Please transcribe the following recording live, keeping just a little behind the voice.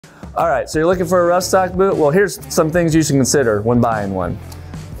All right, so you're looking for a rough stock boot? Well, here's some things you should consider when buying one.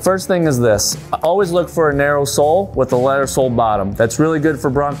 First thing is this, always look for a narrow sole with a leather sole bottom. That's really good for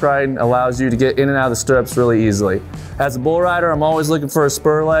bronc riding, allows you to get in and out of the stirrups really easily. As a bull rider, I'm always looking for a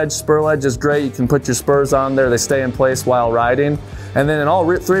spur ledge. Spur ledge is great, you can put your spurs on there, they stay in place while riding. And then in all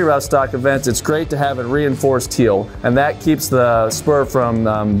three rough stock events, it's great to have a reinforced heel, and that keeps the spur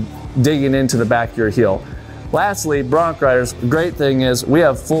from digging into the back of your heel. Lastly, bronc riders, the great thing is we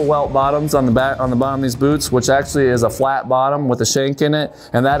have full welt bottoms on the bottom of these boots, which actually is a flat bottom with a shank in it,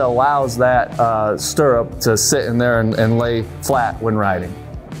 and that allows that stirrup to sit in there and lay flat when riding.